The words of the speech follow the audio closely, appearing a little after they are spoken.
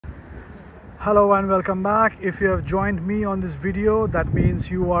Hello and welcome back. If you have joined me on this video, that means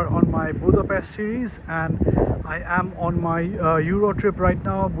you are on my Budapest series, and I am on my Euro trip right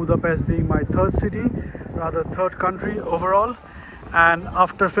now, Budapest being my third city, rather third country overall. And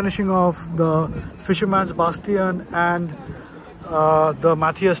after finishing off the Fisherman's Bastion and the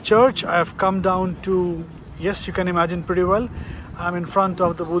Matthias Church, I have come down to, yes, you can imagine pretty well, I'm in front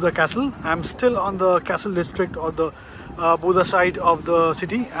of the Buda Castle. I'm still on the Castle district or the Buda side of the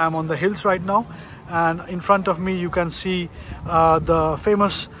city. I'm on the hills right now, and in front of me you can see the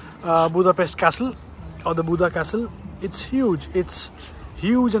famous Budapest Castle or the Buda Castle. It's huge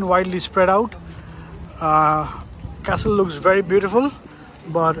and widely spread out. Castle looks very beautiful,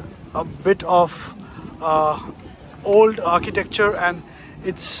 but a bit of old architecture, and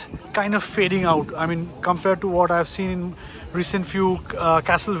it's kind of fading out. I mean, compared to what I've seen in recent few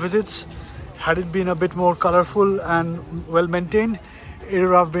castle visits, had it been a bit more colorful and well maintained, it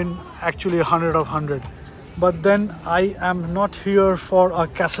would have been actually 100 of 100. But then I am not here for a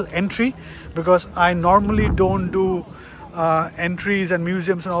castle entry, because I normally don't do entries and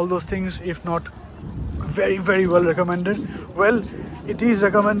museums and all those things if not very well recommended. Well, it is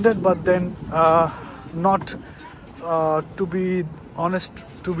recommended, but then not to be honest,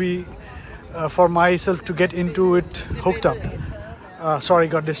 to be for myself to get into it hooked up. Sorry,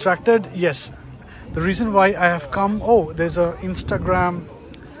 got distracted. Yes, the reason why I have come, oh, there's a Instagram,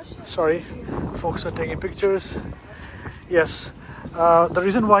 sorry, folks are taking pictures. Yes, the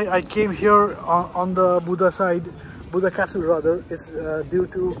reason why I came here on the Buda side, Buda Castle rather, is due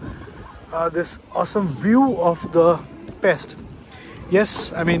to this awesome view of the Pest.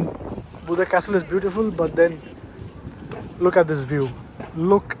 Yes, I mean, Buda Castle is beautiful, but then look at this view.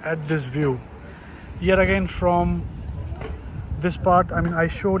 Look at this view. Yet again from this part, I mean, I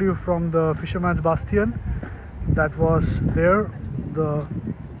showed you from the Fisherman's Bastion, that was there, the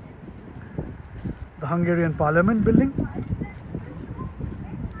Hungarian Parliament building,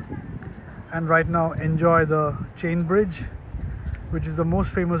 and right now enjoy the chain bridge, which is the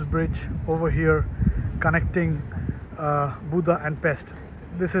most famous bridge over here connecting Buda and Pest.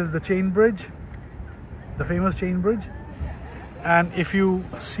 This is the chain bridge, the famous chain bridge, and if you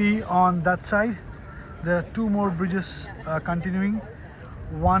see on that side, there are two more bridges continuing.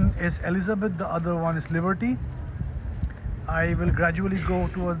 One is Elizabeth, the other one is Liberty. I will gradually go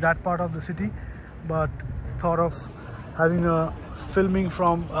towards that part of the city, but thought of having a filming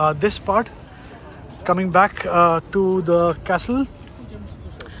from this part. Coming back to the castle,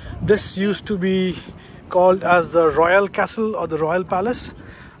 this used to be called as the Royal Castle or the Royal Palace,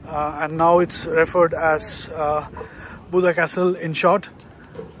 and now it's referred as Buda Castle in short.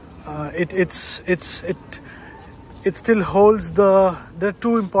 It still holds there are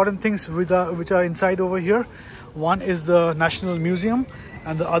two important things which are inside over here. One is the National Museum,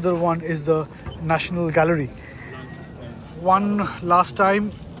 and the other one is the National Gallery. One last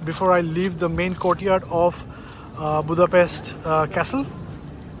time before I leave the main courtyard of Budapest Castle.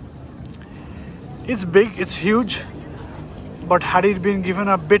 It's big, it's huge, but had it been given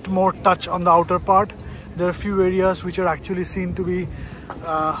a bit more touch on the outer part, there are a few areas which are actually seen to be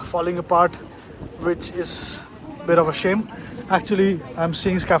falling apart, which is a bit of a shame. Actually, I'm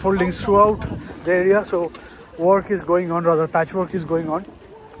seeing scaffoldings throughout the area, so work is going on, rather patchwork is going on.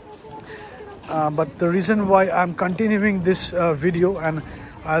 But the reason why I'm continuing this video, and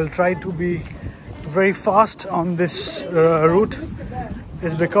I'll try to be very fast on this route,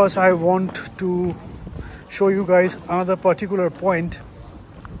 is because I want to show you guys another particular point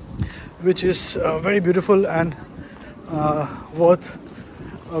which is very beautiful and worth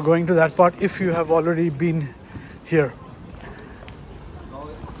going to that part if you have already been here.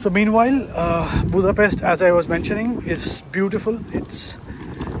 So meanwhile, Budapest, as I was mentioning, is beautiful.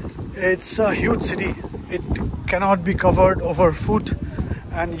 It's a huge city. It cannot be covered over foot,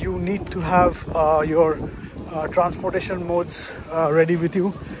 and you need to have your transportation modes ready with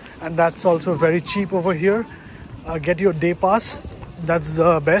you, and that's also very cheap over here. Get your day pass, that's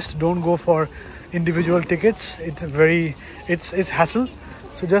the best. Don't go for individual tickets, it's hassle.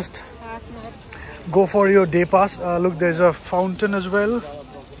 So just go for your day pass. Look, there's a fountain as well.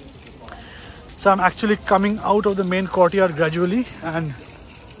 So I'm actually coming out of the main courtyard gradually and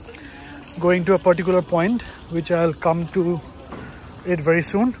going to a particular point, which I'll come to it very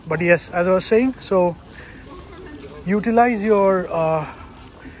soon. But yes, as I was saying, so utilize your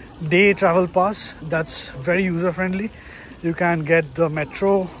day travel pass. That's very user friendly. You can get the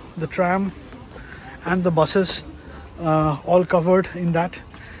metro, the tram and the buses all covered in that.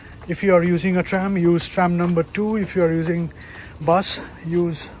 If you are using a tram, use tram number 2. If you are using bus,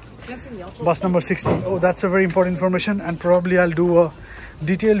 use bus number 16. Oh, that's a very important information, and probably I'll do a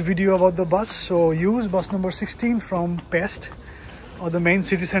detailed video about the bus, so use bus number 16 from Pest, or the main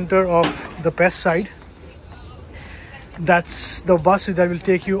city center of the Pest side. That's the bus that will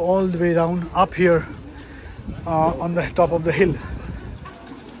take you all the way down up here on the top of the hill.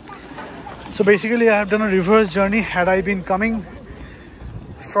 So basically I have done a reverse journey. Had I been coming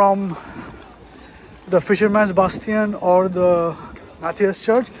from the Fisherman's Bastion or the Matthias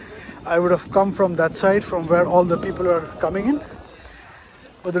Church, I would have come from that side, from where all the people are coming in.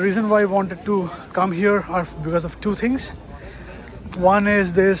 But the reason why I wanted to come here are because of two things. One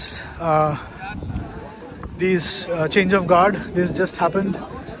is this change of guard. This just happened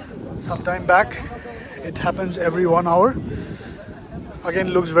some time back. It happens every 1 hour. Again,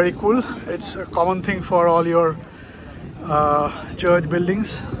 looks very cool. It's a common thing for all your church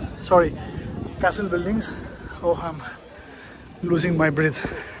buildings, sorry, castle buildings. Oh, I'm losing my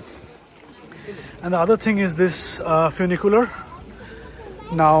breath. And the other thing is this funicular.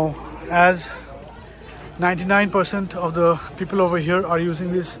 Now, as 99% of the people over here are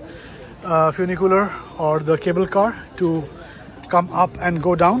using this funicular or the cable car to come up and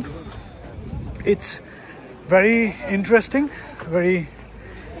go down. It's very interesting, very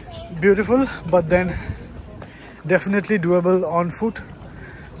beautiful, but then definitely doable on foot.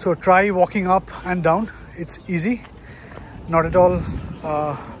 So try walking up and down. It's easy, not at all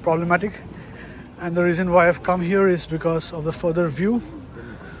problematic. And the reason why I've come here is because of the further view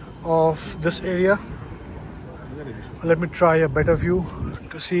of this area. Let me try a better view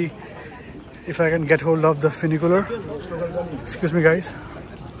to see if I can get hold of the funicular. Excuse me guys,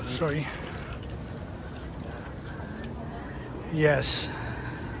 sorry. Yes.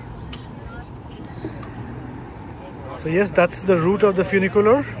 So yes, that's the route of the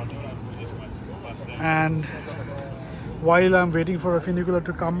funicular. And while I'm waiting for a funicular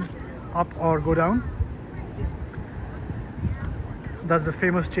to come up or go down, that's the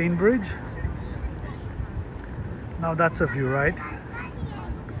famous chain bridge. Now that's a view, right?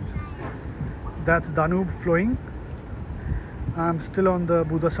 That's Danube flowing. I'm still on the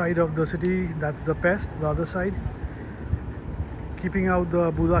Buda side of the city. That's the Pest, the other side. Keeping out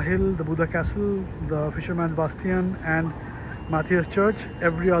the Buda Hill, the Buda Castle, the Fisherman's Bastion and Matthias Church.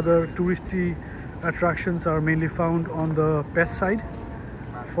 Every other touristy attractions are mainly found on the Pest side,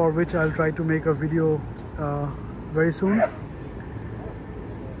 for which I'll try to make a video very soon.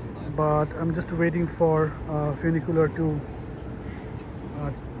 But I'm just waiting for funicular to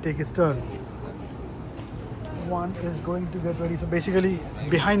take its turn. One is going to get ready. So basically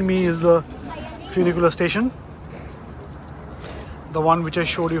behind me is the funicular station, the one which I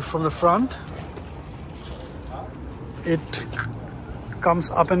showed you from the front. It comes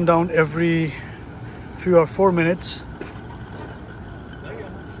up and down every 3 or 4 minutes.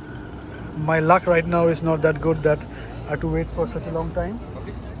 My luck right now is not that good that I have to wait for such a long time.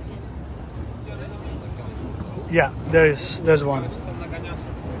 Yeah, there's one.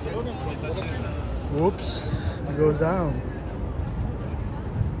 Whoops, it goes down.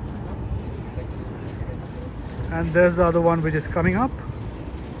 And there's the other one which is coming up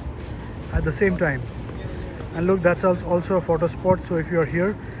at the same time. And look, that's also a photo spot. So if you're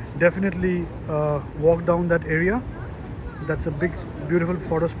here, definitely walk down that area. That's a big, beautiful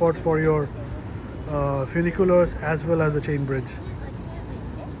photo spot for your funiculars as well as the chain bridge.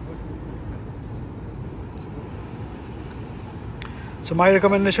 So my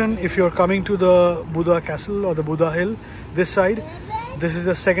recommendation, if you're coming to the Buda Castle or the Buda Hill, this side, this is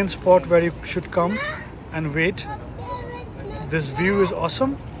the second spot where you should come and wait. This view is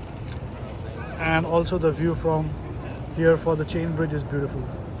awesome, and also the view from here for the chain bridge is beautiful.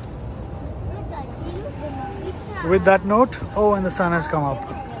 With that note, oh, and the sun has come up,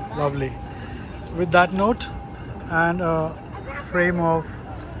 lovely. With that note and a frame of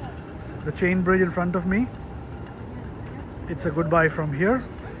the chain bridge in front of me, it's a goodbye from here,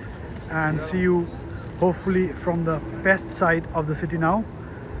 and see you hopefully from the Pest side of the city now,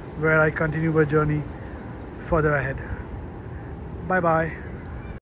 where I continue my journey further ahead. Bye bye.